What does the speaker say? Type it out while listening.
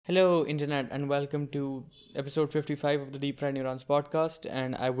Hello, Internet, and welcome to episode 55 of the Deep Fried Neurons podcast.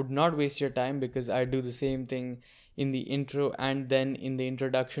 And I would not waste your time because I do the same thing in the intro and then in the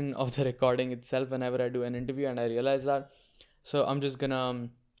introduction of the recording itself whenever I do an interview, and I realize that. So I'm just gonna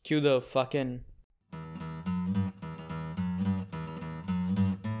cue the fucking.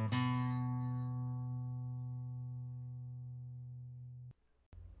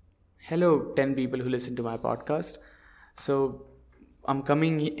 Hello, 10 people who listen to my podcast. So I'm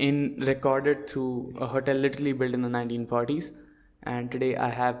coming in recorded through a hotel literally built in the 1940s. And today I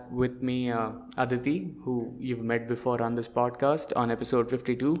have with me Aditi, who you've met before on this podcast on episode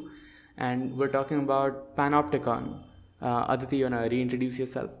 52. And we're talking about Panopticon. Aditi, you want to reintroduce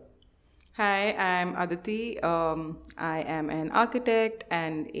yourself? Hi, I'm Aditi. I am an architect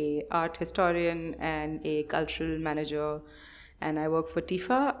and a art historian and a cultural manager, and I work for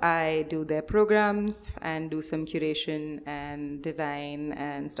TIFA. I do their programs and do some curation and design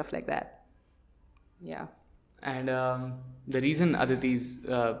and stuff like that. Yeah. And the reason Aditi's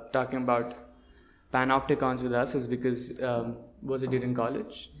talking about Panopticons with us is because, was it during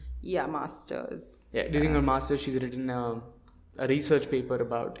college? Yeah, masters. Yeah, during her master's, she's written a research paper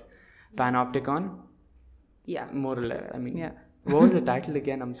about Panopticon. Yeah. More or less. I mean, Yeah. What was the title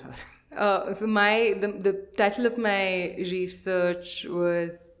again? I'm sorry. So the title of my research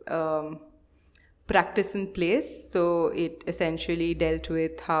was Practice in Place. So it essentially dealt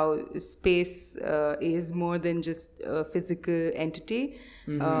with how space is more than just a physical entity,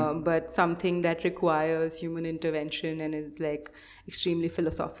 but something that requires human intervention and is like extremely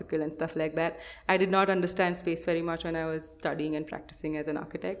philosophical and stuff like that. I did not understand space very much when I was studying and practicing as an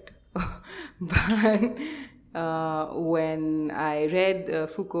architect. But when I read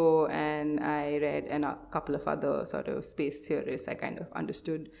Foucault and I read a couple of other sort of space theorists, I kind of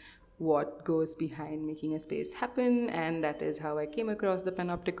understood what goes behind making a space happen, and that is how I came across the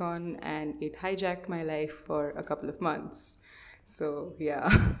Panopticon, and it hijacked my life for a couple of months. So,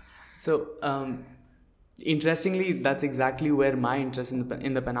 yeah. So, interestingly, that's exactly where my interest in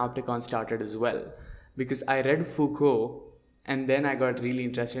the Panopticon started as well, because I read Foucault. And then I got really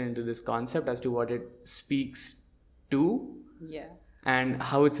interested into this concept as to what it speaks to, Yeah. and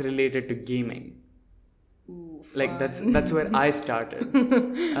how it's related to gaming. Ooh, Like that's where I started.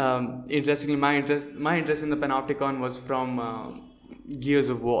 Interestingly, my interest in the Panopticon was from Gears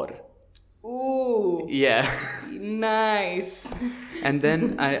of War. Ooh. Yeah. Nice. And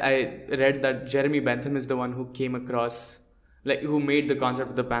then I read that Jeremy Bentham is the one who came across, who made the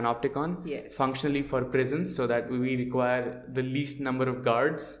concept of the Panopticon functionally for prisons, so that we require the least number of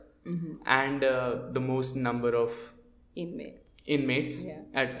guards and the most number of inmates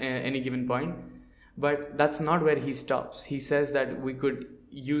at any given point. But that's not where he stops. He says that we could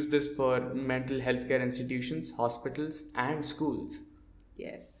use this for mental health care institutions, hospitals, and schools.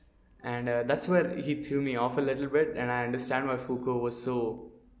 Yes. And that's where he threw me off a little bit, and I understand why Foucault was so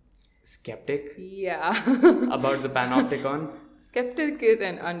skeptic about the Panopticon. Skeptic is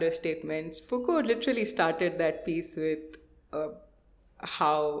an understatement. Foucault literally started that piece with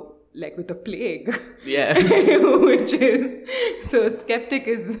with a plague. Yeah. Which is, so skeptic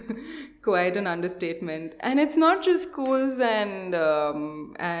is quite an understatement. And it's not just schools and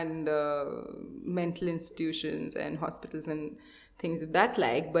mental institutions and hospitals and things of that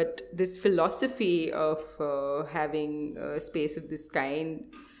like, but this philosophy of having a space of this kind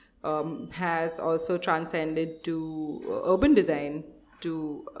has also transcended to urban design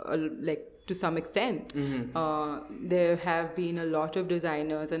to some extent. There have been a lot of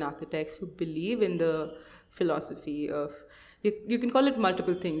designers and architects who believe in the philosophy of, you can call it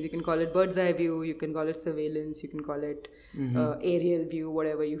multiple things. You can call it bird's eye view, you can call it surveillance, you can call it aerial view,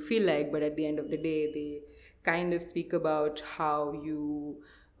 whatever you feel like, but at the end of the day, they kind of speak about how you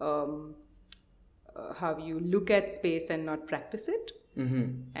look at space and not practice it.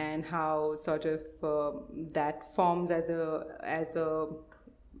 And how sort of that forms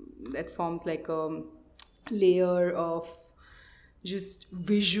like a layer of just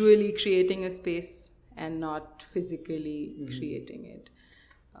visually creating a space and not physically creating it.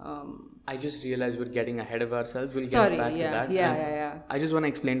 I just realized we're getting ahead of ourselves. We'll get back to that. Yeah. I just want to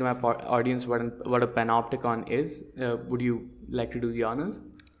explain to my audience what a Panopticon is. Would you like to do the honors?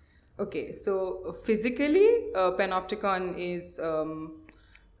 Okay, so physically, Panopticon is,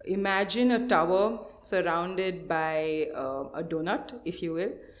 imagine a tower surrounded by a donut, if you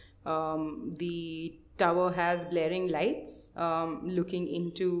will. The tower has blaring lights looking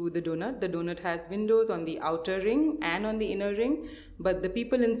into the donut. The donut has windows on the outer ring and on the inner ring, but the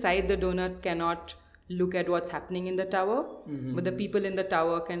people inside the donut cannot look at what's happening in the tower, but the people in the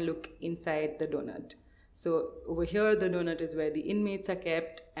tower can look inside the donut. So over here, the donut is where the inmates are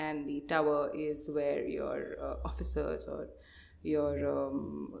kept, and the tower is where your officers or your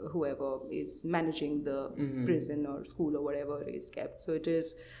whoever is managing the prison or school or whatever is kept. So it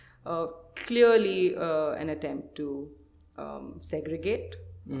is clearly an attempt to segregate.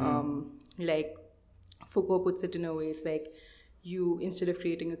 Like Foucault puts it in a way, it's like you, instead of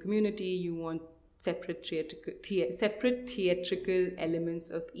creating a community, you want separate theatrical elements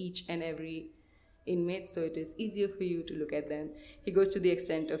of each and every inmate, so it is easier for you to look at them. He goes to the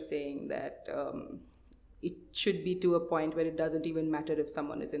extent of saying that it should be to a point where it doesn't even matter if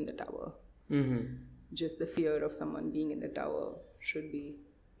someone is in the tower. Just the fear of someone being in the tower should be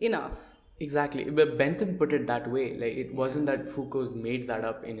enough. Exactly. But Bentham put it that way. Like, it wasn't that Foucault made that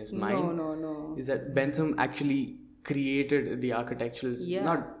up in his mind. No. Is that Bentham actually created the architectural... Yeah.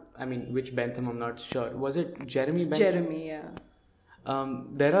 Not, I mean, which Bentham, I'm not sure. Was it Jeremy Bentham? Jeremy, yeah.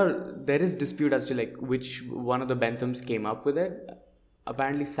 There is dispute as to like which one of the Benthams came up with it.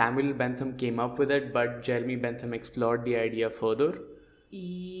 Apparently Samuel Bentham came up with it, but Jeremy Bentham explored the idea further.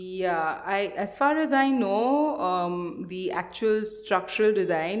 Yeah, as far as I know, the actual structural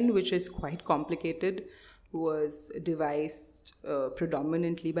design, which is quite complicated, was devised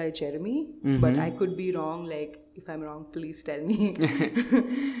predominantly by Jeremy. But I could be wrong. Like, if I'm wrong, please tell me.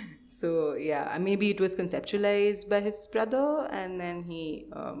 So yeah, maybe it was conceptualized by his brother, and then he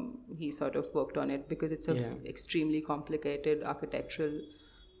sort of worked on it, because it's a extremely complicated architectural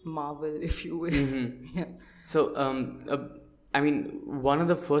marvel, if you will. Yeah. So I mean, one of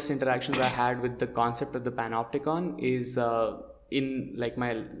the first interactions I had with the concept of the panopticon is in like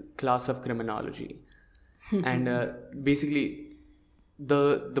my class of criminology. And basically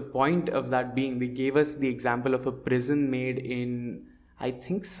the point of that being, they gave us the example of a prison made in, I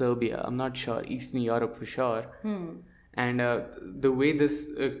think, Serbia. I'm not sure. Eastern Europe for sure. And the way this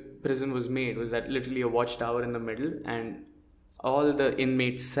prison was made was that literally a watchtower in the middle, and all the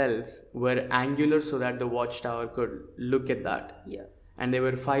inmate cells were angular so that the watchtower could look at that. Yeah. And there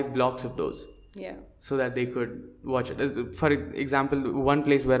were 5 blocks of those. Yeah. So that they could watch it. For example, one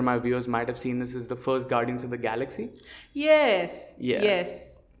place where my viewers might have seen this is the first Guardians of the Galaxy. Yes. Yeah.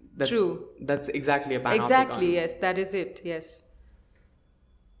 Yes. True. That's exactly a panopticon. Exactly. Yes. That is it. Yes.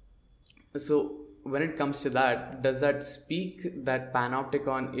 So when it comes to that, does that speak that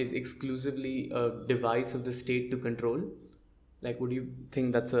panopticon is exclusively a device of the state to control? Like, would you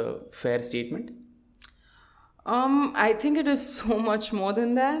think that's a fair statement? I think it is so much more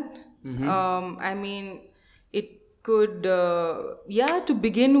than that. I mean, it could, to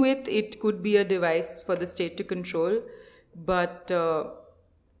begin with, it could be a device for the state to control. But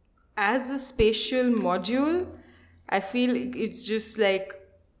as a spatial module, I feel it's just like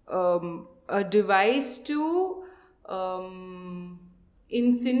a device to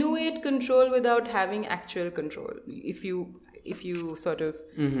insinuate control without having actual control. If you sort of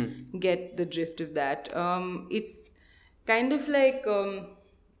get the drift of that, it's kind of like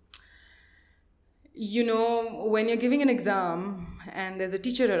when you're giving an exam and there's a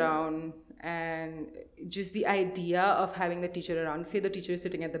teacher around, and just the idea of having the teacher around, say the teacher is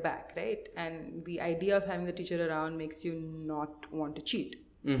sitting at the back, right? And the idea of having the teacher around makes you not want to cheat,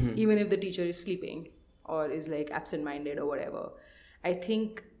 even if the teacher is sleeping or is like absent-minded or whatever. I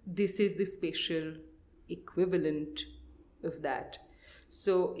think this is the spatial equivalent of that.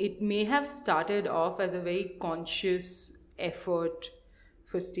 So it may have started off as a very conscious effort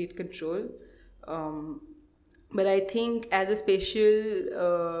for state control, but I think as a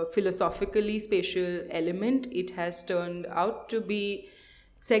spatial, philosophically spatial element, it has turned out to be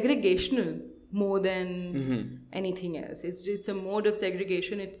segregational more than anything else. It's just a mode of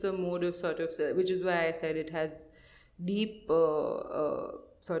segregation. It's a mode of sort of, which is why I said it has deep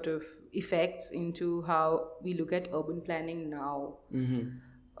sort of effects into how we look at urban planning now.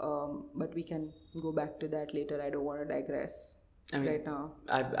 But we can go back to that later. I don't want to digress right now.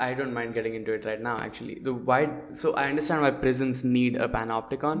 I don't mind getting into it right now, actually. So I understand why prisons need a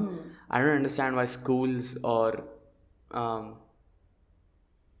panopticon. I don't understand why schools or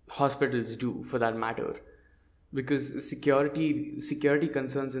hospitals do, for that matter. Because security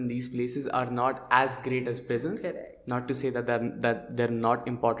concerns in these places are not as great as prisons. Correct. Not to say that they're not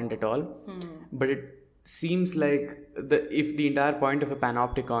important at all, but it seems like if the entire point of a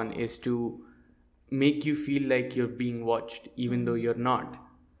panopticon is to make you feel like you're being watched, even though you're not,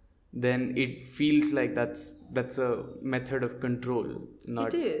 then it feels like that's a method of control.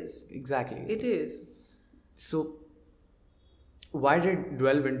 It is. Exactly. It is. So, why did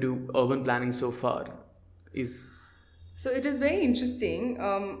delve into urban planning so far? So it is very interesting.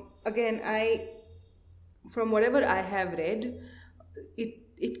 Again, from whatever I have read,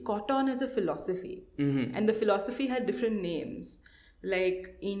 it caught on as a philosophy. And the philosophy had different names.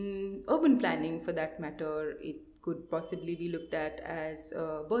 Like in urban planning, for that matter, it could possibly be looked at as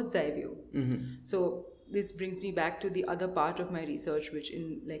a bird's eye view. So this brings me back to the other part of my research, which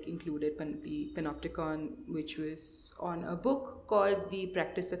included the Panopticon, which was on a book called The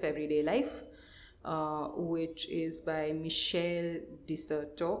Practice of Everyday Life, which is by Michel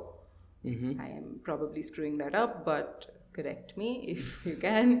Dicerto. I am probably screwing that up, but correct me if you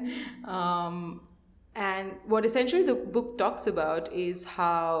can. And what essentially the book talks about is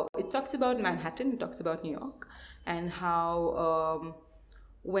how it talks about Manhattan, it talks about New York, and how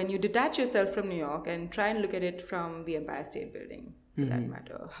when you detach yourself from New York and try and look at it from the Empire State Building, for that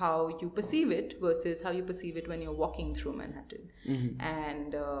matter, how you perceive it versus how you perceive it when you're walking through Manhattan.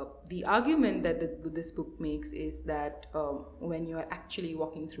 And the argument that this book makes is that when you are actually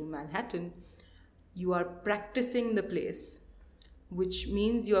walking through Manhattan, you are practicing the place, which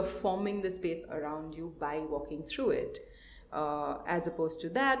means you are forming the space around you by walking through it. As opposed to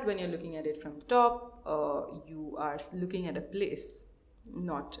that, when you're looking at it from top, you are looking at a place,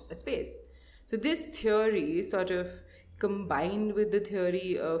 not a space. So this theory sort of combined with the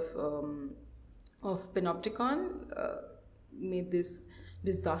theory of Panopticon made this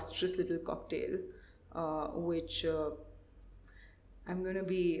disastrous little cocktail, which I'm going to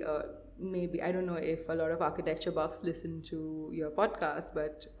be... maybe, I don't know if a lot of architecture buffs listen to your podcast,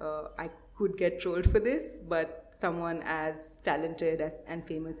 but I could get trolled for this, but someone as talented and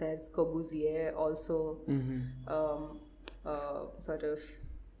famous as Corbusier also sort of...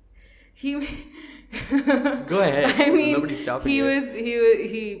 Go ahead. I mean, nobody's stopping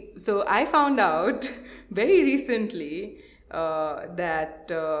you. So I found out very recently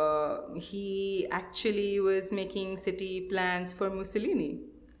that he actually was making city plans for Mussolini.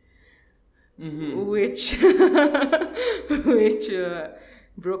 Which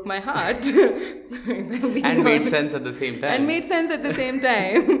broke my heart. And made sense at the same time.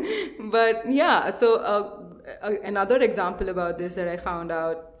 But yeah, so another example about this that I found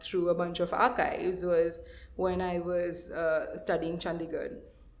out through a bunch of archives was when I was studying Chandigarh.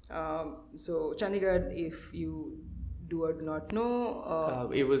 So Chandigarh, if you do or do not know...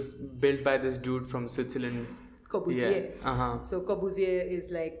 it was built by this dude from Switzerland, Corbusier. So Corbusier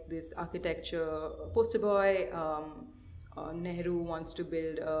is like this architecture poster boy. Nehru wants to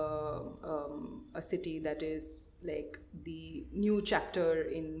build a city that is like the new chapter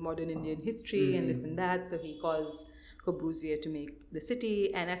in modern Indian history and this and that. So he calls Corbusier to make the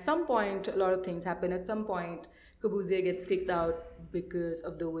city. And at some point, a lot of things happen. At some point, Corbusier gets kicked out because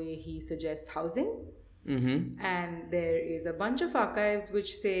of the way he suggests housing. And there is a bunch of archives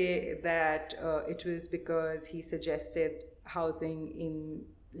which say that it was because he suggested housing in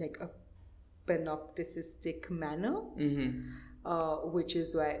like a panopticistic manner, which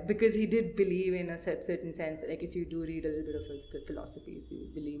is why, because he did believe in a certain sense, like if you do read a little bit of his philosophies,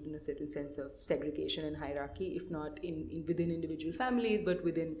 he believed in a certain sense of segregation and hierarchy, if not in within individual families, but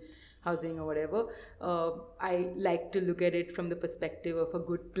within housing or whatever. I like to look at it from the perspective of a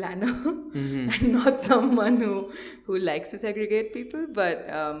good planner and not someone who likes to segregate people. But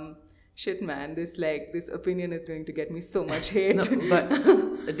shit, man, this opinion is going to get me so much hate. No,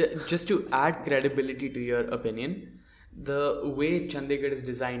 but just to add credibility to your opinion, the way Chandigarh is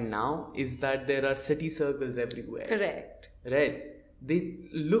designed now is that there are city circles everywhere. Correct. Right. They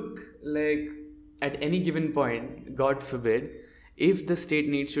look like at any given point, God forbid, if the state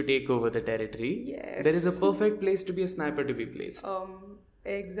needs to take over the territory, there is a perfect place to be a sniper to be placed.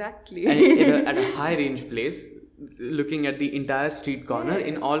 Exactly. And at a high range place, looking at the entire street corner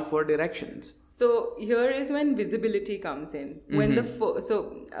in all four directions. So here is when visibility comes in. When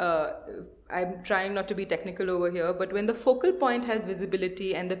I'm trying not to be technical over here, but when the focal point has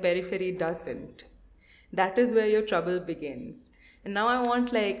visibility and the periphery doesn't, that is where your trouble begins. And now I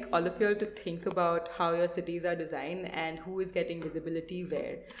want like all of you all to think about how your cities are designed and who is getting visibility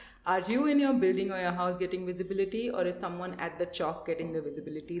where. Are you in your building or your house getting visibility, or is someone at the chalk getting the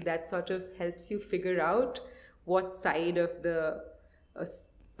visibility? That sort of helps you figure out what side of the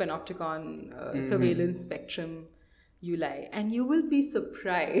panopticon surveillance spectrum you lie. And you will be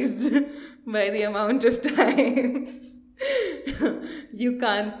surprised by the amount of times you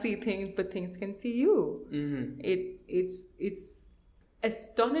can't see things, but things can see you. It's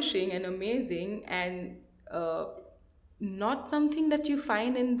astonishing and amazing, and not something that you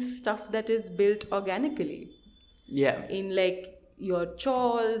find in stuff that is built organically. Yeah. In like your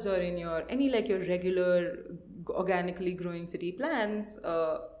chawls or in your your regular organically growing city plans,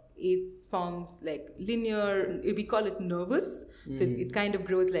 it forms like linear, we call it nervous. So it kind of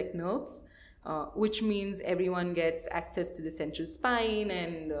grows like nerves. which means everyone gets access to the central spine,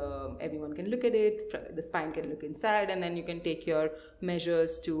 and everyone can look at it. The spine can look inside, and then you can take your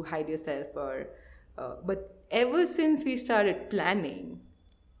measures to hide yourself. But ever since we started planning,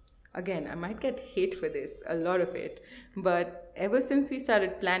 again, I might get hate for this, a lot of it, but ever since we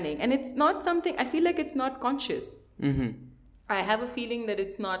started planning, and it's not something, I feel like it's not conscious. I have a feeling that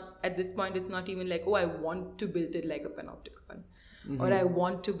it's not, at this point, it's not even like, oh, I want to build it like a panopticon. Or I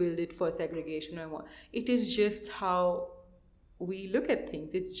want to build it for segregation. It is just how we look at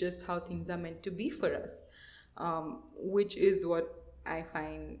things. It's just how things are meant to be for us, which is what I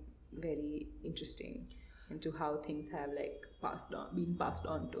find very interesting into how things have been passed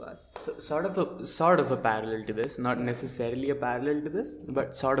on to us. So, sort of a parallel to this, not necessarily a parallel to this,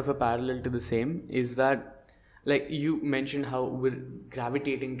 but sort of a parallel to the same, is that, like you mentioned how we're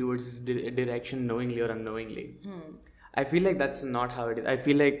gravitating towards this direction knowingly or unknowingly. I feel like that's not how it is. I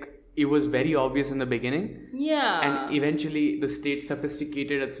feel like it was very obvious in the beginning. Yeah. And eventually the state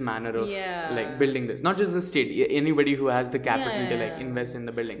sophisticated its manner of like building this. Not just the state, anybody who has the capital to like invest in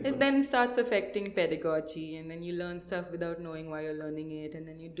the building. It then starts affecting pedagogy, and then you learn stuff without knowing why you're learning it, and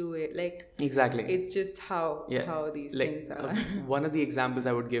then you do it. Exactly. It's just how these things are. One of the examples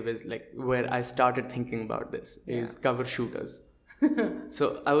I would give is like where I started thinking about this is cover shooters.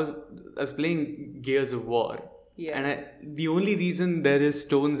 So I was playing Gears of War. Yeah. And the only reason there is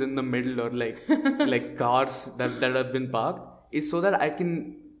stones in the middle or like like cars that have been parked is so that I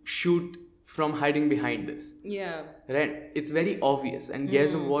can shoot from hiding behind this. Yeah. Right? It's very obvious. And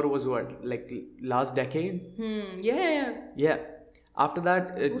Gears of War was what? Like last decade? Yeah. Yeah. After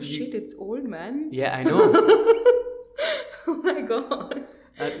that... shit, it's old, man. Yeah, I know. Oh my god.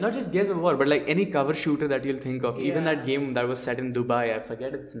 Not just Gears of War, but like any cover shooter that you'll think of. Even that game that was set in Dubai, I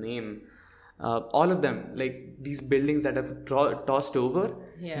forget its name. All of them, like these buildings that have tossed over,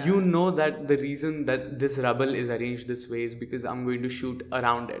 you know that the reason that this rubble is arranged this way is because I'm going to shoot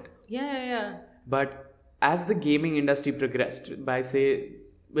around it. Yeah. But as the gaming industry progressed, by say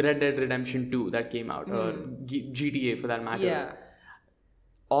Red Dead Redemption 2 that came out, or GTA for that matter,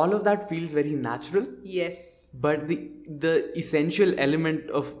 all of that feels very natural. Yes. But the essential element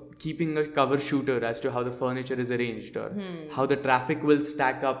of keeping a cover shooter as to how the furniture is arranged or how the traffic will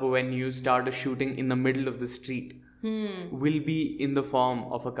stack up when you start a shooting in the middle of the street will be in the form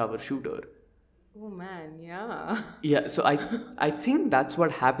of a cover shooter. Oh man, yeah. Yeah, so I think that's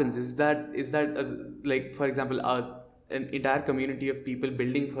what happens is that like, for example, an entire community of people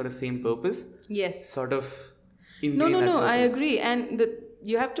building for the same purpose. Yes. Sort of. No, I agree. And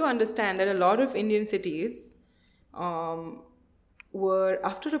you have to understand that a lot of Indian cities were,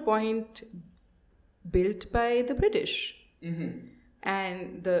 after a point, built by the British.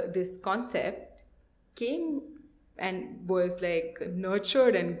 And this concept came and was like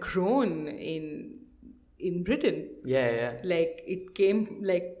nurtured and grown in Britain. Yeah. Like it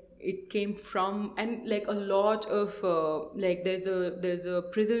came from, and like a lot of there's a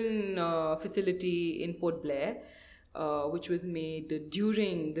prison facility in Port Blair, which was made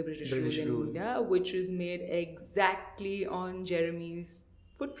during the British rule in India, which was made exactly on Jeremy's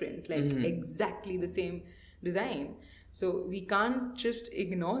footprint, exactly the same design. So we can't just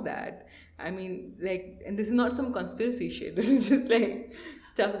ignore that. I mean, and this is not some conspiracy shit. This is just like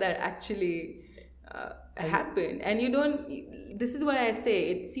stuff that actually happened. And this is why I say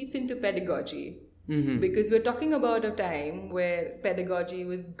it seeps into pedagogy. Because we're talking about a time where pedagogy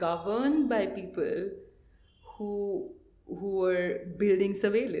was governed by people who were building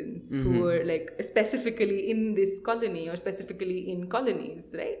surveillance, who were specifically in this colony or specifically in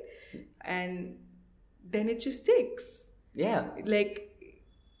colonies, right? And then it just sticks. Yeah.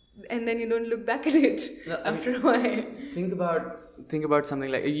 And then you don't look back at it after a while. Think about something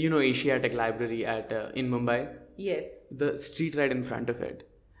like, Asiatic Library in Mumbai. Yes. The street right in front of it.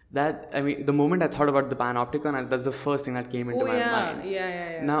 The moment I thought about the Panopticon, that's the first thing that came into my mind.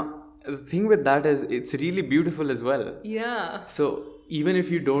 Yeah. Now, the thing with that is it's really beautiful as well. Yeah. So even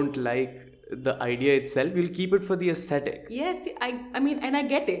if you don't like the idea itself, you'll keep it for the aesthetic. Yes, I mean, and I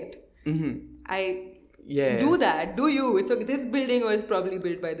get it. Do that. Do you? It's okay. This building was probably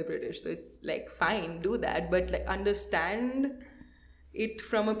built by the British, so it's fine, do that. But understand it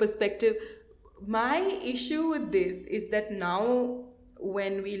from a perspective. My issue with this is that now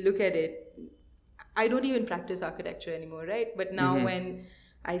when we look at it, I don't even practice architecture anymore, right? But now when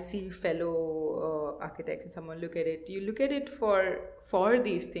I see fellow architects and someone look at it, you look at it for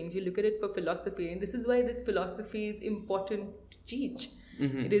these things, you look at it for philosophy. And this is why this philosophy is important to teach.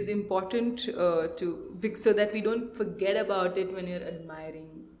 It is important so that we don't forget about it when you're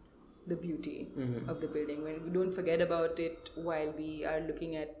admiring the beauty of the building. When we don't forget about it while we are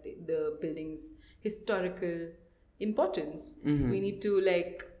looking at the building's historical importance. We need to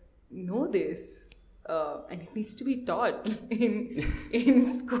like know this, and it needs to be taught in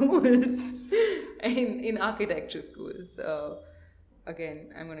schools, in architecture schools.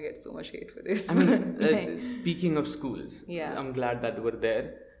 Again, I'm gonna get so much hate for this. I mean, speaking of schools, I'm glad that we're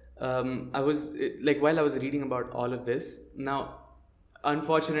there. I was while I was reading about all of this. Now,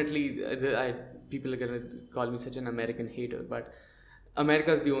 unfortunately, people are gonna call me such an American hater, but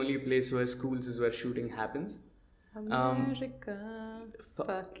America is the only place where schools is where shooting happens. America,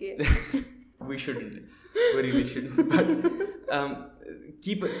 fuck it. We shouldn't. We really shouldn't. But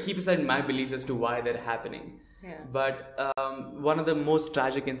keep aside my beliefs as to why they're happening. Yeah. But one of the most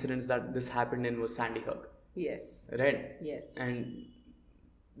tragic incidents that this happened in was Sandy Hook. Yes. Right? Yes. And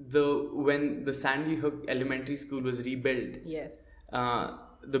when the Sandy Hook Elementary School was rebuilt, yes,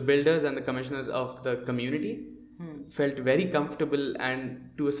 the builders and the commissioners of the community felt very comfortable and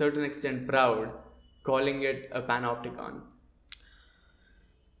to a certain extent proud calling it a panopticon.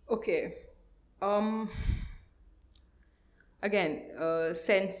 Okay. Again,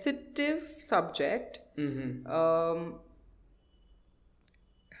 sensitive subject.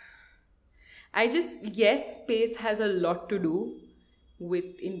 Yes, space has a lot to do with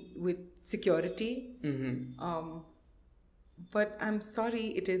security. But I'm sorry,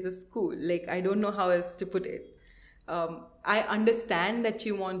 it is a school. Like, I don't know how else to put it. I understand that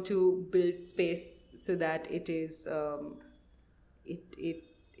you want to build space so that it is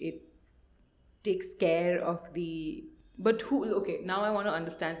it takes care of the. But who? Okay, now I want to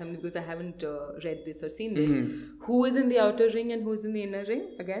understand something because I haven't read this or seen this. Who is in the outer ring and who's in the inner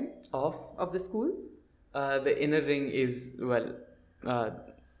ring again? Of the school? The inner ring is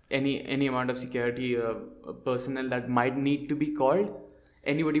any amount of security personnel that might need to be called.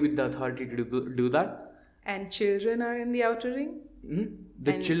 Anybody with the authority to do that. And children are in the outer ring?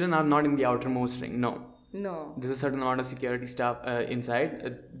 The children are not in the outermost ring. No. There's a certain amount of security staff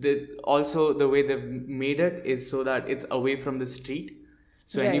inside. Also, the way they've made it is so that it's away from the street.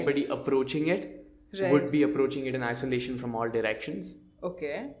 So anybody approaching it would be approaching it in isolation from all directions.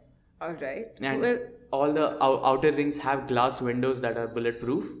 Okay. All right. And all the outer rings have glass windows that are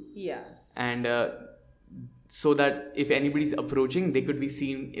bulletproof. Yeah. And so that if anybody's approaching, they could be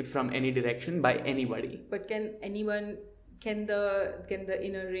seen from any direction by anybody. But can the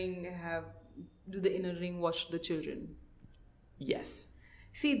inner ring do the inner ring watch the children? Yes.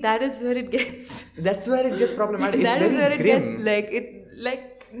 See, that is where it gets. That's where it gets problematic. That it's is very where grim. it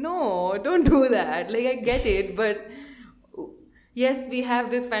gets no, don't do that. Like, I get it, but yes, we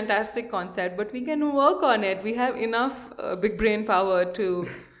have this fantastic concept, but we can work on it. We have enough big brain power to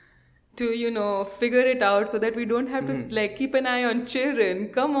figure it out so that we don't have to keep an eye on children.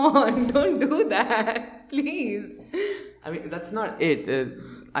 Come on, don't do that, please. I mean, that's not it.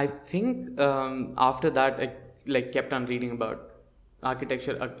 I think after that, I kept on reading about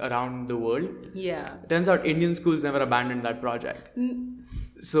architecture around the world. Yeah. Turns out Indian schools never abandoned that project.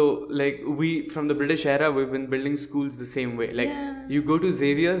 So, we, from the British era, we've been building schools the same way. You go to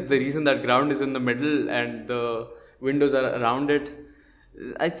Xavier's, the reason that ground is in the middle and the windows are around it,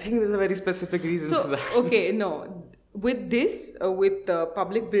 I think there's a very specific reason for that. Okay, no. With this, with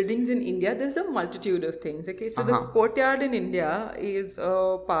public buildings in India, there's a multitude of things. Okay, so the courtyard in India is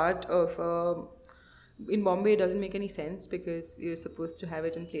part of... in Bombay, it doesn't make any sense because you're supposed to have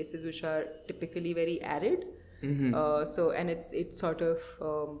it in places which are typically very arid. And it sort of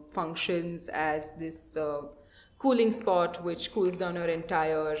functions as this cooling spot which cools down your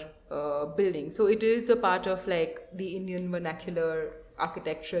entire building. So it is a part of the Indian vernacular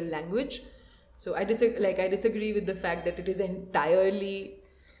architectural language. So I disagree with the fact that it is entirely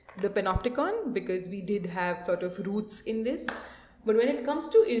the panopticon because we did have sort of roots in this. But when it comes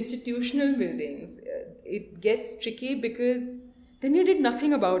to institutional buildings, it gets tricky because then you did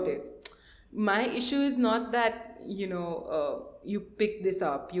nothing about it. My issue is not that, you picked this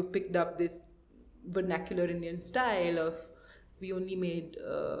up. You picked up this vernacular Indian style of we only made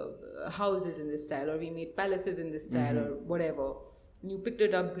houses in this style or we made palaces in this style or whatever. You picked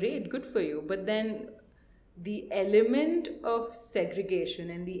it up, great, good for you. But then the element of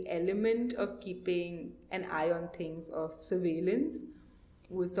segregation and the element of keeping an eye on things of surveillance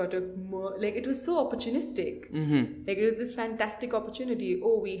was sort of more it was so opportunistic. It was this fantastic opportunity.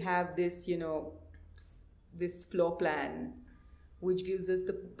 Oh, we have this, this floor plan which gives us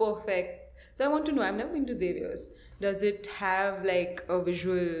the perfect. So I want to know, I've never been to Xavier's. Does it have a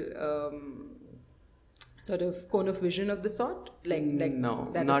visual sort of cone of vision of the sort?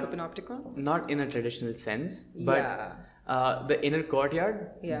 No, that of a panopticon? Not in a traditional sense. But The inner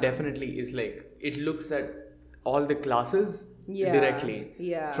courtyard definitely is like, it looks at all the classes directly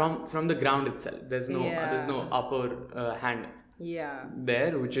from the ground itself. There's no upper hand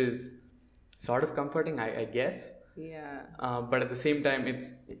there, which is sort of comforting, I guess. But at the same time,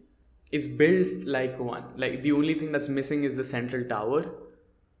 it's built like one. Like the only thing that's missing is the central tower.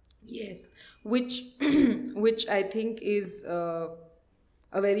 Yes, which I think is a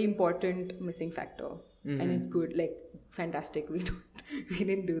very important missing factor. And it's good, like fantastic. We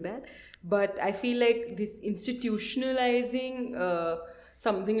didn't do that, but I feel like this institutionalizing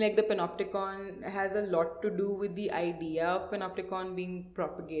something like the Panopticon has a lot to do with the idea of Panopticon being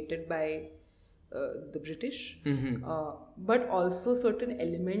propagated by the British, but also certain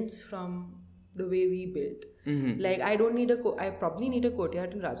elements from the way we built. Like I probably need a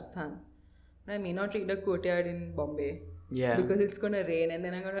courtyard in Rajasthan. I may not need a courtyard in Bombay. Because it's gonna rain, and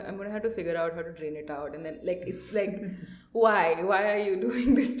then I'm gonna have to figure out how to drain it out, and then like it's like, why are you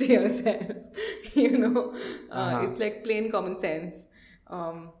doing this to yourself? It's like plain common sense.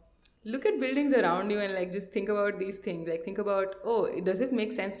 Look at buildings around you and like just think about these things. Like think about, does it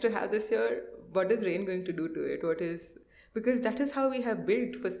make sense to have this here? What is rain going to do to it? Because that is how we have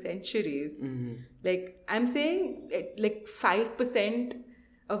built for centuries. Like I'm saying, like 5%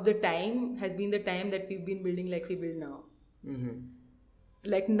 of the time has been the time that we've been building like we build now.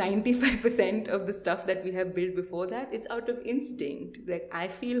 Like 95% of the stuff that we have built before that is out of instinct. Like I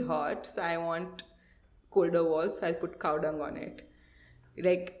feel hot, so I want colder walls, so I'll put cow dung on it.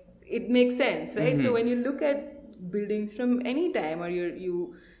 Like it makes sense, right? So when you look at buildings from any time, or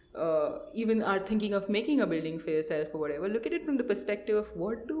you even are thinking of making a building for yourself or whatever, look at it from the perspective of,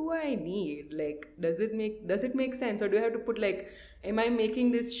 what do I need? Like, does it make sense? Or do I have to put like, am I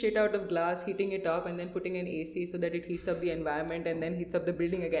making this shit out of glass, heating it up and then putting an AC so that it heats up the environment and then heats up the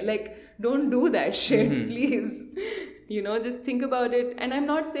building again? Like, don't do that shit, please. Just think about it. And I'm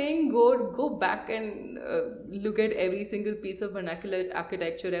not saying go back and look at every single piece of vernacular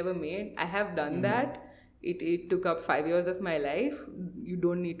architecture ever made. I have done that. It took up 5 years of my life. You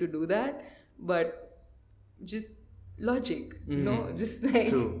don't need to do that. But just logic, just like...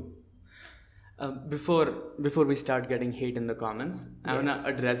 True. Before we start getting hate in the comments, I want to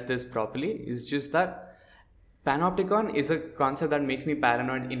address this properly. It's just that Panopticon is a concept that makes me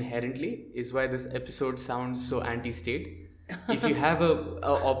paranoid inherently. Is why this episode sounds so anti-state. If you have a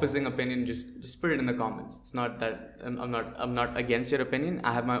opposing opinion, just put it in the comments. It's not that I'm not against your opinion.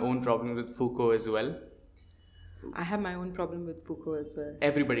 I have my own problem with Foucault as well. I have my own problem with Foucault as well.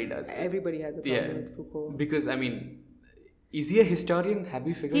 Everybody does. Everybody has a problem with Foucault. Because, I mean, is he a historian? Have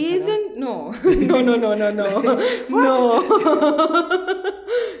you figured he that isn't, out? No. No.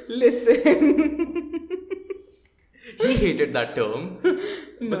 Listen. He hated that term.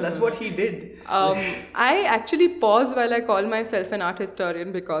 But that's what he did. I actually pause while I call myself an art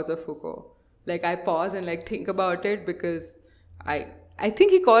historian because of Foucault. Like, I pause and like think about it because I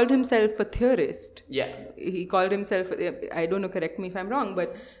think he called himself a theorist. Yeah. He called himself, I don't know, correct me if I'm wrong,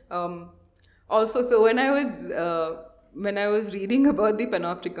 but also, so when I was reading about the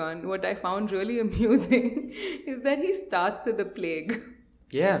Panopticon, what I found really amusing is that he starts with the plague.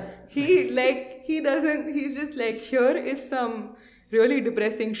 Yeah. He's just like, here is some really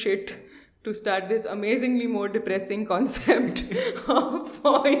depressing shit to start this amazingly more depressing concept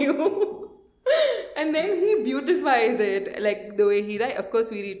for you. And then he beautifies it, like the way he writes. Of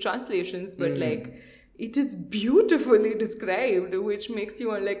course, we read translations, but like it is beautifully described, which makes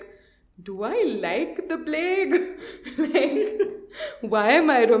you like, do I like the plague? Like, why am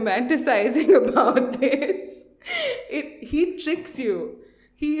I romanticizing about this? He tricks you.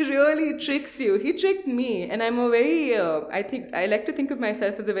 He really tricks you. He tricked me, and I'm a very, I like to think of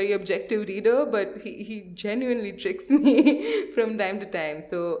myself as a very objective reader, but he genuinely tricks me from time to time.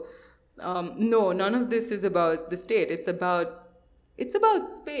 So, no, none of this is about the state. It's about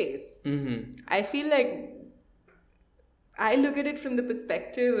space. I feel like I look at it from the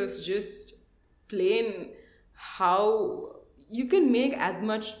perspective of just plain how you can make as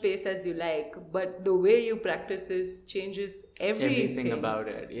much space as you like, but the way you practice this changes everything. Everything about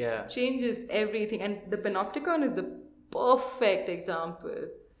it, yeah. Changes everything. And the Panopticon is a perfect example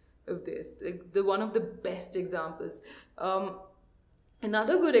of this. Like one of the best examples.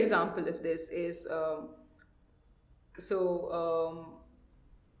 Another good example of this is,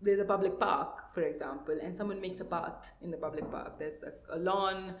 there's a public park, for example, and someone makes a path in the public park. There's a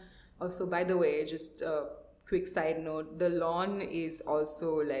lawn. Also, by the way, just a quick side note, the lawn is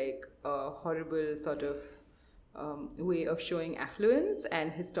also like a horrible sort of way of showing affluence,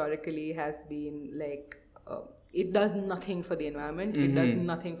 and historically has been like it does nothing for the environment. It does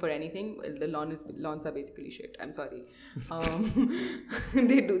nothing for anything. The lawns are basically shit. I'm sorry.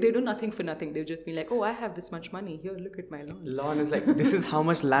 They do nothing for nothing. They'll just be like, oh, I have this much money. Here, look at my lawn. Lawn is like, this is how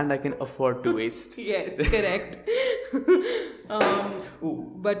much land I can afford to waste. Yes, correct.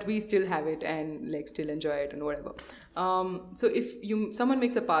 But we still have it and like still enjoy it and whatever. So if someone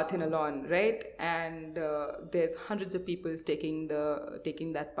makes a path in a lawn, right, and there's hundreds of people taking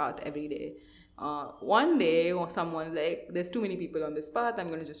that path every day. One day, someone's like, there's too many people on this path, I'm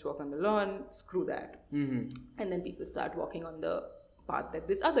going to just walk on the lawn, screw that. And then people start walking on the path that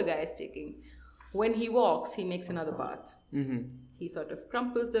this other guy is taking. When he walks, he makes another path. He sort of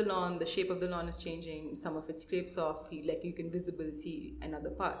crumples the lawn, the shape of the lawn is changing, some of it scrapes off, you can visibly see another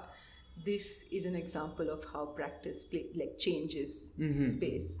path. This is an example of how practice changes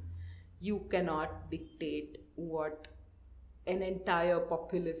space. You cannot dictate what an entire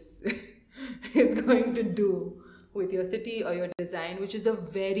populace is going to do with your city or your design, which is a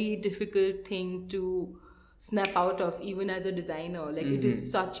very difficult thing to snap out of even as a designer. It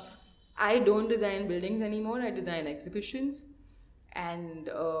is I don't design buildings anymore, I design exhibitions, and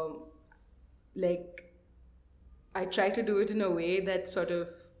I try to do it in a way that sort of,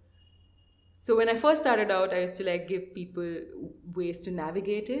 so when I first started out, I used to give people ways to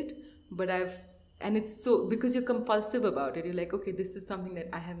navigate it, and it's so, because you're compulsive about it, you're like, okay, this is something that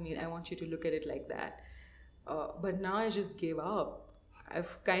I have made, I want you to look at it like that. But now I just gave up.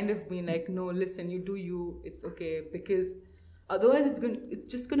 I've kind of been like, no, listen, you do you, it's okay, because otherwise it's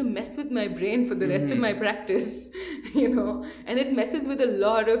just going to mess with my brain for the rest of my practice, and it messes with a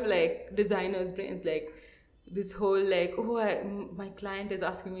lot of designers' brains, this whole my client is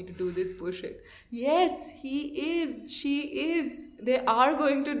asking me to do this bullshit. Yes, he is, she is, they are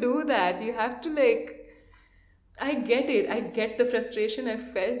going to do that. You have to I get it, I get the frustration, I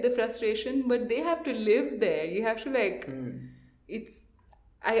felt the frustration, but they have to live there. You have to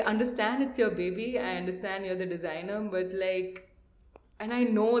I understand it's your baby, I understand you're the designer, but and I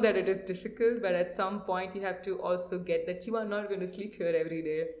know that it is difficult, but at some point you have to also get that you are not going to sleep here every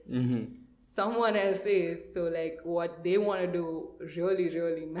day. Someone else is, so what they want to do really,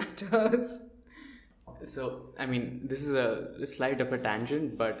 really matters. So, I mean, this is a slight of a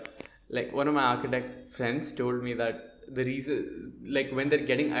tangent, but one of my architect friends told me that the reason, when they're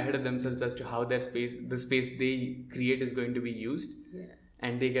getting ahead of themselves as to how the space they create is going to be used,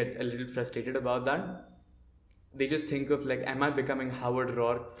 and they get a little frustrated about that, they just think of am I becoming Howard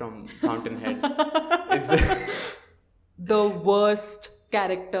Rourke from Fountainhead? Is the worst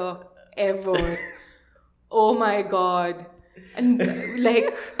character ever. Oh my god. And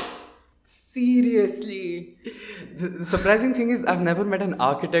seriously. The surprising thing is I've never met an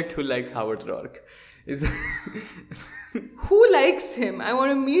architect who likes Howard Rourke. Who likes him? I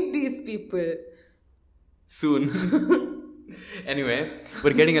want to meet these people. Soon. Anyway,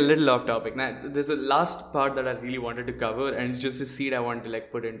 we're getting a little off topic. Now, there's a last part that I really wanted to cover, and it's just a seed I want to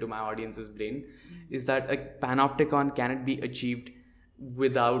put into my audience's brain, is that a panopticon cannot be achieved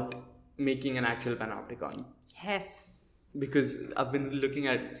without making an actual panopticon. Yes. Because I've been looking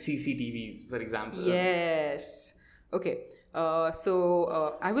at CCTVs, for example. Yes. Okay.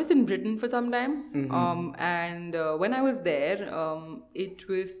 So I was in Britain for some time, and when I was there, it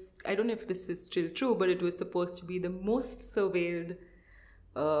was, I don't know if this is still true, but it was supposed to be the most surveilled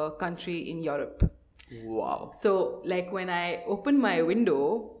country in Europe. Wow. So when I opened my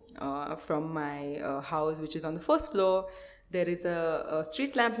window from my house, which is on the first floor, there is a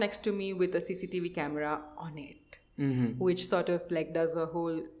street lamp next to me with a CCTV camera on it, which sort of does a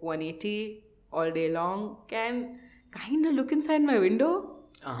whole 180 all day long, can kind of look inside my window.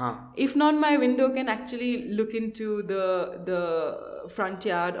 If not, my window can actually look into the front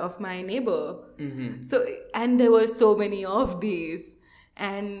yard of my neighbor. So, and there were so many of these,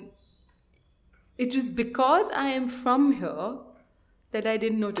 and it was because I am from here that I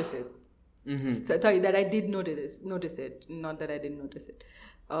didn't notice it. Sorry, that I did notice it, not that I didn't notice it.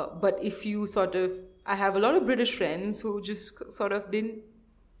 But if you I have a lot of British friends who just sort of didn't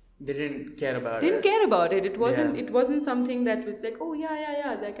care about it. Didn't care about it. It wasn't something that was oh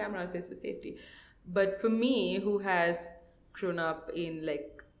yeah, the camera is there for safety. But for me, who has grown up in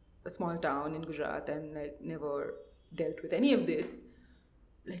a small town in Gujarat and never dealt with any of this,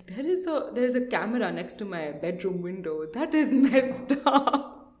 there's a camera next to my bedroom window. That is messed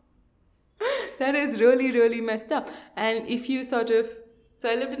up. That is really, really messed up. And if you so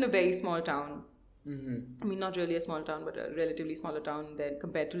I lived in a very small town. I mean, not really a small town, but a relatively smaller town than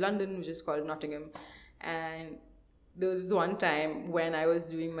compared to London, which is called Nottingham. And there was one time when I was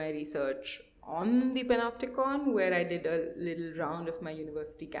doing my research on the Panopticon, where I did a little round of my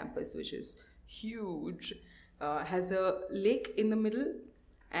university campus, which is huge, has a lake in the middle,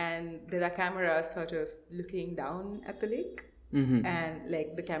 and there are cameras sort of looking down at the lake. And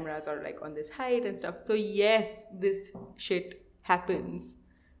like the cameras are like on this height and stuff. So yes, this shit happens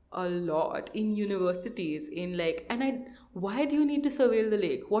a lot in universities, in like, and why do you need to surveil the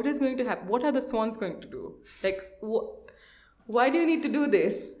lake? What is going to happen? What are the swans going to do? Like, why do you need to do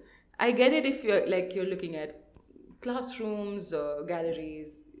this? I get it if you're looking at classrooms or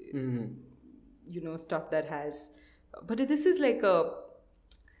galleries, stuff that has, but this is like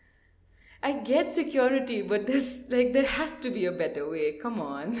I get security, but there has to be a better way. Come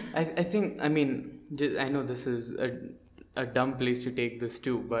on. I think, I know this is a dumb place to take this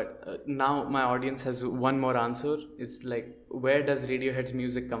to, but now my audience has one more answer. It's like, where does Radiohead's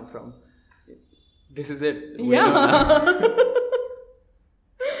music come from? This is it. Yeah.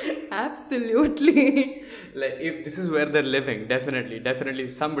 Absolutely. Like, if this is where they're living, definitely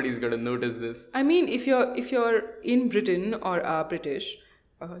somebody's got to notice this. I mean, if you're in Britain or are British,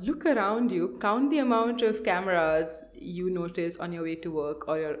 look around you, count the amount of cameras you notice on your way to work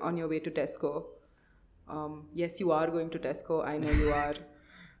or you're on your way to Tesco. Yes, you are going to Tesco. I know you are.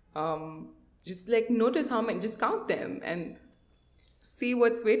 Just like notice how many, just count them and see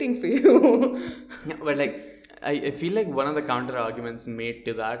what's waiting for you. Yeah, but like, I feel like one of the counter arguments made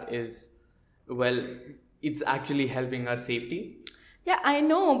to that is, well, it's actually helping our safety. Yeah, I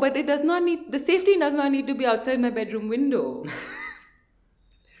know, but the safety does not need to be outside my bedroom window.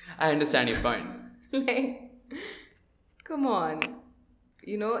 I understand your point. Like, come on.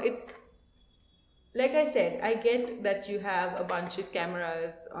 It's, like I said, I get that you have a bunch of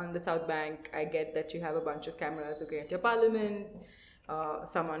cameras on the South Bank. I get that you have a bunch of cameras looking at your parliament.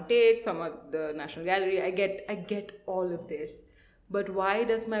 Some on Tate, some at the National Gallery. I get all of this. But why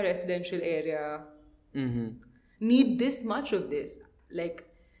does my residential area need this much of this? Like,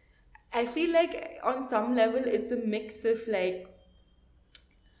 I feel like on some level it's a mix of like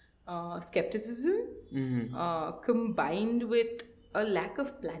skepticism combined with a lack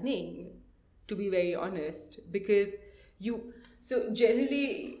of planning, to be very honest. Because so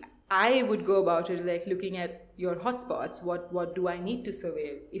generally I would go about it like looking at your hotspots. What do I need to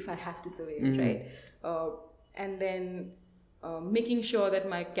surveil if I have to surveil, right? And then making sure that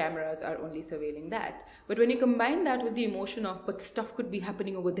my cameras are only surveilling that. But when you combine that with the emotion of, but stuff could be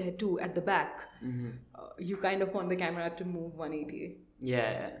happening over there too at the back, you kind of want the camera to move 180.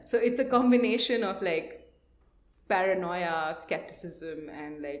 Yeah. So it's a combination of like paranoia, skepticism,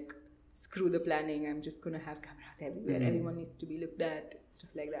 and like, screw the planning, I'm just going to have cameras everywhere. Everyone needs to be looked at,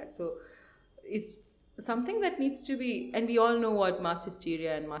 stuff like that. So it's something that needs to be, and we all know what mass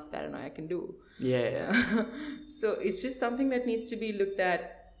hysteria and mass paranoia can do. Yeah. So it's just something that needs to be looked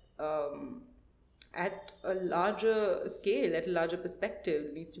at a larger scale, at a larger perspective.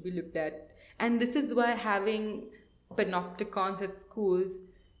 It needs to be looked at. And this is why having panopticons at schools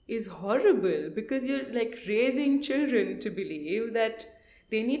is horrible, because you're like raising children to believe that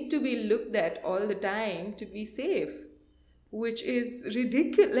they need to be looked at all the time to be safe, which is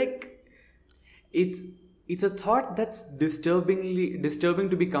ridiculous. Like, it's a thought that's disturbing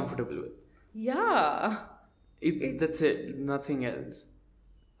to be comfortable with. Yeah. That's it, nothing else.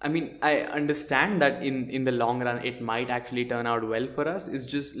 I mean, I understand that in the long run it might actually turn out well for us. It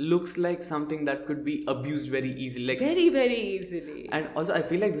just looks like something that could be abused very easily. Like, very, very easily. And also, I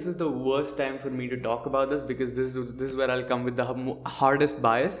feel like this is the worst time for me to talk about this, because this is where I'll come with the hardest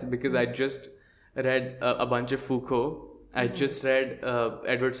bias, because I just read a bunch of Foucault. I just read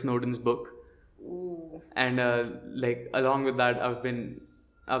Edward Snowden's book. Ooh. And like, along with that, I've been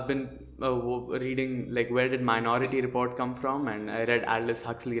reading like, where did Minority Report come from, and I read Aldous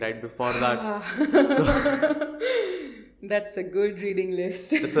Huxley right before that. So that's a good reading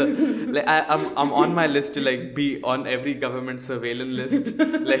list. I'm on my list to like be on every government surveillance list.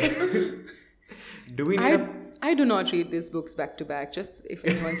 Like, do we need I do not read these books back to back, just if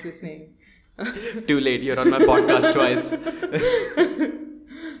anyone's listening. Too late, you're on my podcast twice.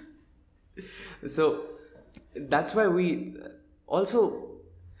 So that's why we also,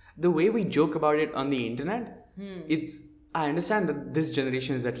 the way we joke about it on the internet, I understand that this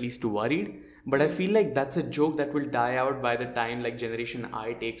generation is at least worried, but I feel like that's a joke that will die out by the time like Generation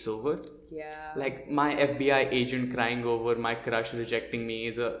I takes over. Yeah. Like, my FBI agent crying over my crush rejecting me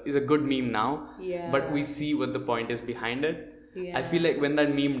is a good meme now. Yeah. But we see what the point is behind it. Yeah. I feel like when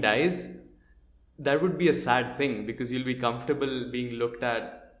that meme dies, that would be a sad thing, because you'll be comfortable being looked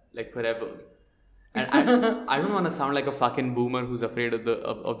at like forever. And I don't want to sound like a fucking boomer who's afraid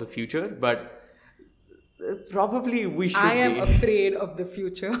of the future, but Probably we should I am afraid of the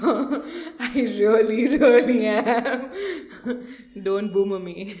future. I really, really am. Don't boomer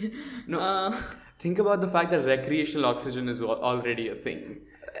me. No. Think about the fact that recreational oxygen is already a thing.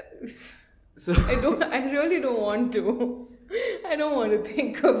 So I really don't want to. I don't want to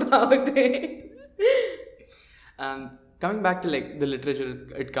think about it. Coming back to like the literature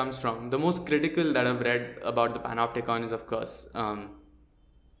it comes from, the most critical that I've read about the Panopticon is, of course,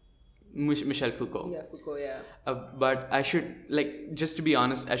 Michel Foucault. Yeah, Foucault, yeah. But I should, like, just to be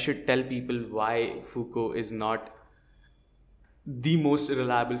honest, I should tell people why Foucault is not the most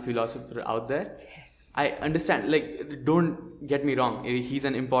reliable philosopher out there. Yes. I understand, like, don't get me wrong, he's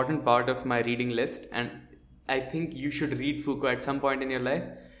an important part of my reading list, and I think you should read Foucault at some point in your life,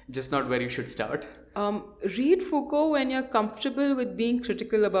 just not where you should start. Read Foucault when you're comfortable with being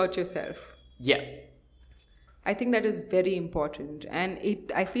critical about yourself. Yeah. I think that is very important, and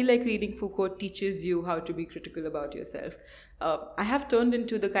I feel like reading Foucault teaches you how to be critical about yourself. I have turned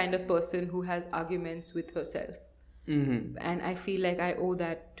into the kind of person who has arguments with herself, and I feel like I owe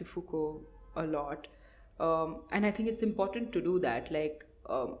that to Foucault a lot. And I think it's important to do that. Like,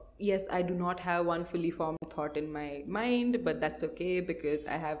 yes, I do not have one fully formed thought in my mind, but that's okay because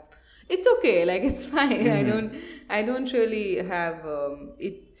it's okay. Like, it's fine. I don't really have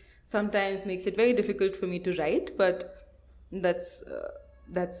it. Sometimes makes it very difficult for me to write, but that's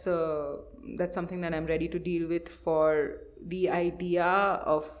something that I'm ready to deal with, for the idea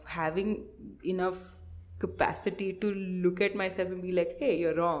of having enough capacity to look at myself and be like, hey,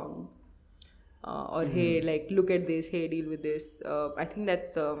 you're wrong, or hey, like, look at this, hey, deal with this. I think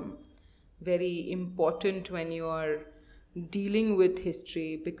that's very important when you're dealing with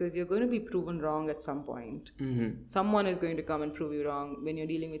history, because you're going to be proven wrong at some point. Someone is going to come and prove you wrong when you're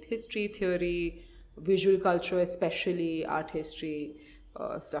dealing with history, theory, visual culture, especially art history,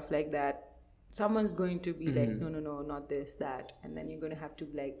 stuff like that. Someone's going to be like, no, not this, that, and then you're going to have to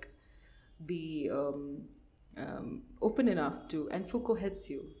like be open enough to, and Foucault helps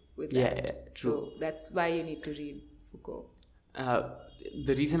you with that. Yeah, true. So that's why you need to read Foucault.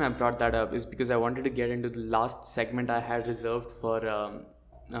 The reason I brought that up is because I wanted to get into the last segment I had reserved for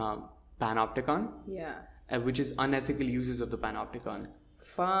Panopticon. Yeah. Which is unethical uses of the Panopticon.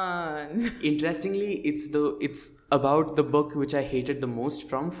 Fun. Interestingly, it's about the book which I hated the most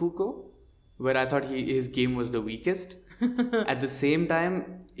from Foucault, where I thought his game was the weakest. At the same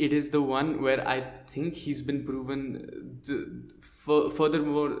time, it is the one where I think he's been proven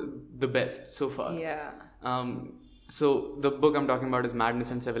furthermore the best so far. Yeah. So the book I'm talking about is Madness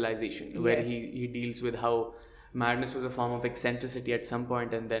and Civilization, where he deals with how madness was a form of eccentricity at some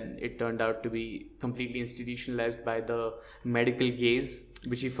point, and then it turned out to be completely institutionalized by the medical gaze,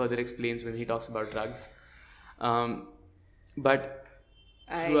 which he further explains when he talks about drugs. But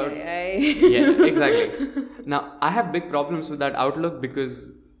throughout, yeah, exactly. Now, I have big problems with that outlook because,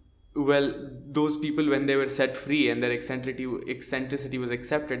 well, those people, when they were set free and their eccentricity was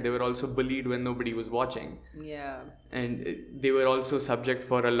accepted, they were also bullied when nobody was watching. Yeah. And they were also subject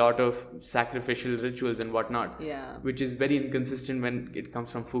for a lot of sacrificial rituals and whatnot. Yeah. Which is very inconsistent when it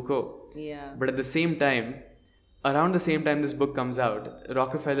comes from Foucault. Yeah. But at the same time, around the same time this book comes out,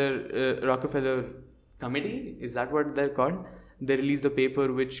 Rockefeller Committee, is that what they're called? They released the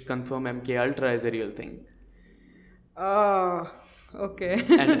paper which confirmed MKUltra is a real thing. Oh, okay.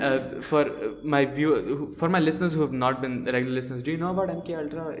 And for my listeners who have not been regular listeners, do you know about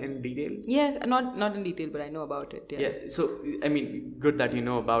MKUltra in detail? Yeah, not in detail, but I know about it. Yeah. So I mean, good that you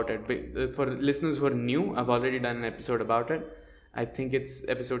know about it. But for listeners who are new, I've already done an episode about it. I think it's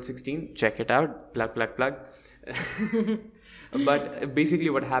episode 16. Check it out. Plug. But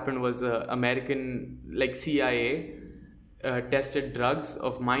basically, what happened was American, like CIA, tested drugs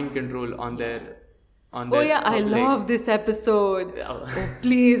of mind control on their. I love this episode.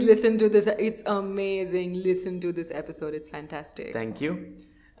 Please listen to this. It's amazing. Listen to this episode. It's fantastic. Thank you.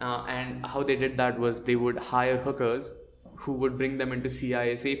 And how they did that was they would hire hookers who would bring them into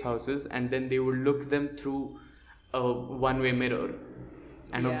CIA safe houses, and then they would look them through a one-way mirror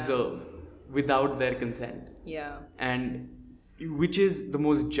and observe without their consent. Yeah. And which is the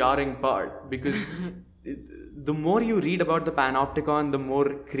most jarring part, because the more you read about the Panopticon, the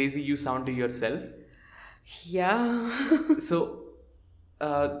more crazy you sound to yourself. Yeah. So,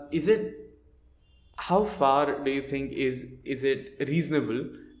 how far do you think is it reasonable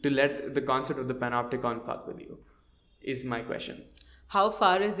to let the concept of the Panopticon fuck with you? Is my question. How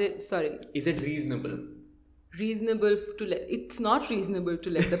far is it? Sorry. Is it reasonable? Reasonable to let? It's not reasonable to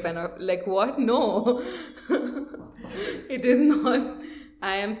let the Panopticon. Like what? No. It is not.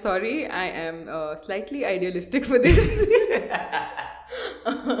 I am sorry. I am slightly idealistic for this.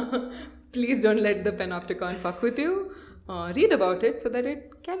 please don't let the panopticon fuck with you. Read about it so that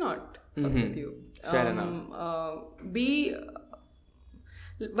it cannot fuck with you. Fair enough.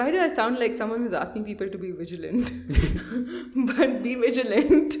 Why do I sound like someone who's asking people to be vigilant? But be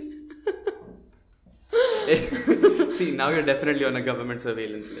vigilant. See, now you're definitely on a government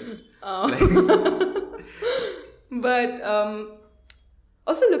surveillance list. But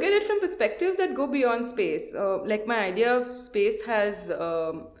also look at it from perspectives that go beyond space. Like my idea of space has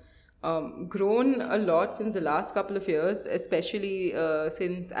grown a lot since the last couple of years, especially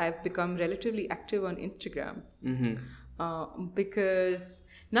since I've become relatively active on Instagram. Because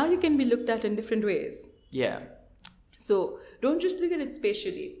now you can be looked at in different ways. Yeah. So don't just look at it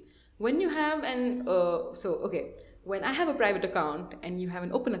spatially. When you have when I have a private account and you have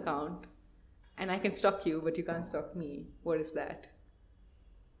an open account, and I can stalk you, but you can't stalk me, what is that?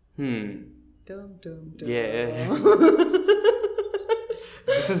 Dum, dum, dum. Yeah.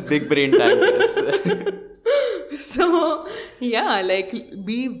 This is big brain time. So, yeah, like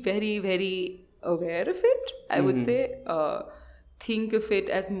be very, very aware of it, I would say. Think of it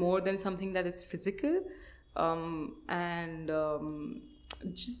as more than something that is physical.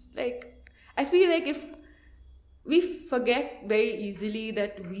 Just like, I feel like if we forget very easily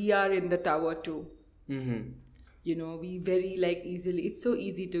that we are in the tower too. You know, we very like easily, it's so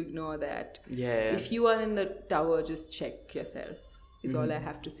easy to ignore that. Yeah. If you are in the tower, just check yourself, is all I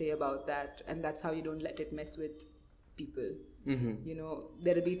have to say about that. And that's how you don't let it mess with people. You know,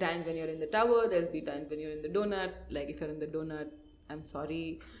 there'll be times when you're in the tower, there'll be times when you're in the donut. Like if you're in the donut, I'm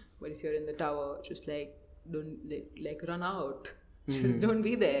sorry, but if you're in the tower, just like don't like run out. Just don't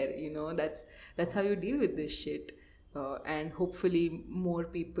be there. You know, that's how you deal with this shit. And hopefully more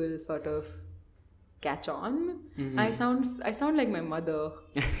people sort of catch on. I sound like my mother.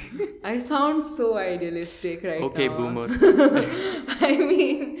 I sound so idealistic right now. Okay, boomer. I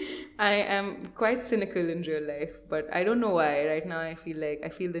mean, I am quite cynical in real life, but I don't know why. Right now I feel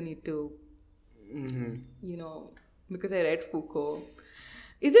the need to, you know, because I read Foucault.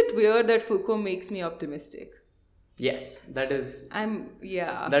 Is it weird that Foucault makes me optimistic? Yes, that is.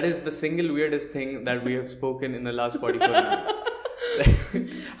 Yeah. That is the single weirdest thing that we have spoken in the last 44 minutes.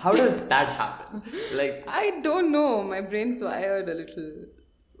 How does that happen? Like, I don't know. My brain's wired a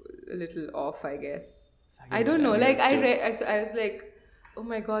little off, I guess. I don't know. Like I was like, oh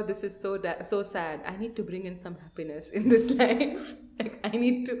my god, this is so sad. I need to bring in some happiness in this life. Like I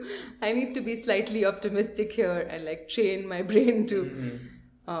need to be slightly optimistic here and like train my brain to.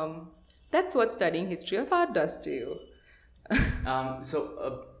 That's what studying history of art does to you.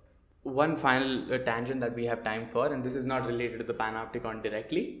 One final tangent that we have time for, and this is not related to the Panopticon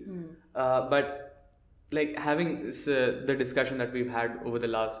directly, but like having the discussion that we've had over the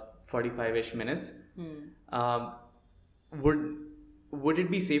last 45-ish minutes, would it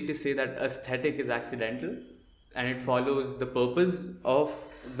be safe to say that aesthetic is accidental and it follows the purpose of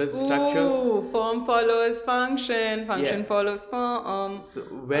the structure? Oh, form follows function, function follows form. So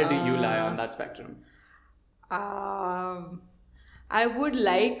where do you lie on that spectrum? I would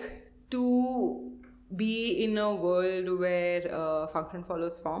like to be in a world where function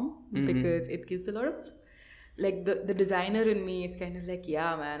follows form, because it gives a lot of, like, the designer in me is kind of like,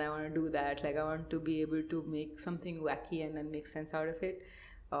 yeah man, I want to do that. Like I want to be able to make something wacky and then make sense out of it.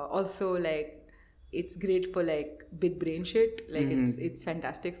 Also, like, it's great for like big brain shit. Like it's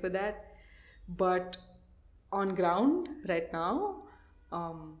fantastic for that. But on ground right now,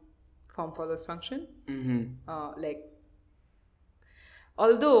 form follows function. Like,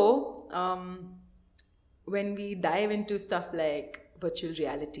 although when we dive into stuff like virtual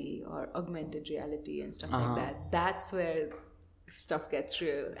reality or augmented reality and stuff like that, that's where stuff gets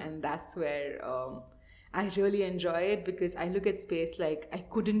real, and that's where I really enjoy it, because I look at space like I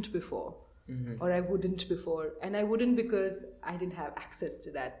couldn't before. Or I wouldn't before, and I wouldn't because I didn't have access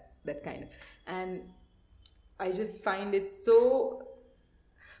to that kind of, and I just find it so.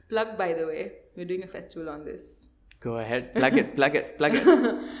 Plug, by the way, we're doing a festival on this. Go ahead, plug it.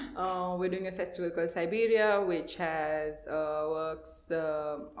 We're doing a festival called Siberia, which has works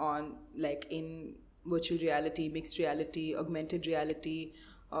on, like, in virtual reality, mixed reality, augmented reality,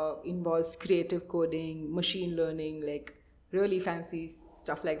 involves creative coding, machine learning, like really fancy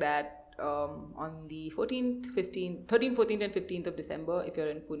stuff like that. On the 13th, 14th and 15th of December. If you're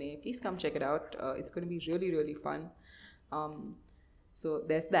in Pune, please come check it out. It's going to be really, really fun. So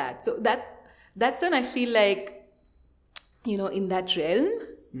there's that. So that's when I feel like, you know, in that realm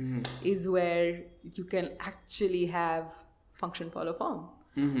is where you can actually have function follow form.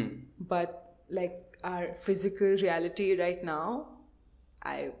 But like our physical reality right now,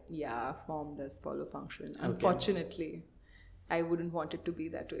 form does follow function, unfortunately. I wouldn't want it to be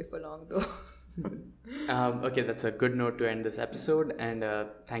that way for long though. Okay, that's a good note to end this episode. And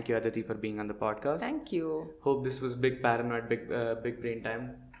thank you, Aditi, for being on the podcast. Thank you. Hope this was big paranoid, big brain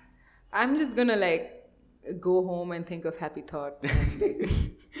time. I'm just gonna go home and think of happy thoughts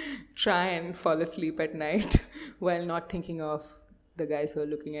and try and fall asleep at night while not thinking of the guys who are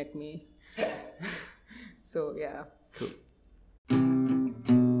looking at me. So yeah. Cool.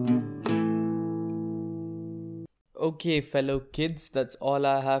 Okay, fellow kids, that's all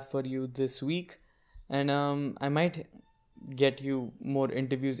I have for you this week. And I might get you more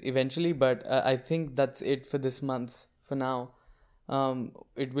interviews eventually, but I think that's it for this month for now.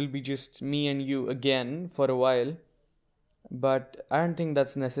 It will be just me and you again for a while, but I don't think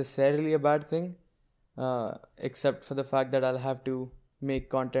that's necessarily a bad thing, except for the fact that I'll have to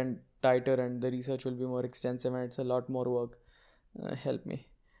make content tighter and the research will be more extensive and it's a lot more work. Help me.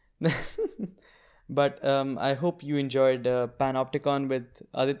 But I hope you enjoyed Panopticon with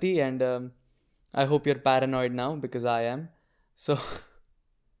Aditi, and I hope you're paranoid now because I am. So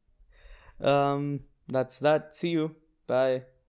that's that. See you. Bye.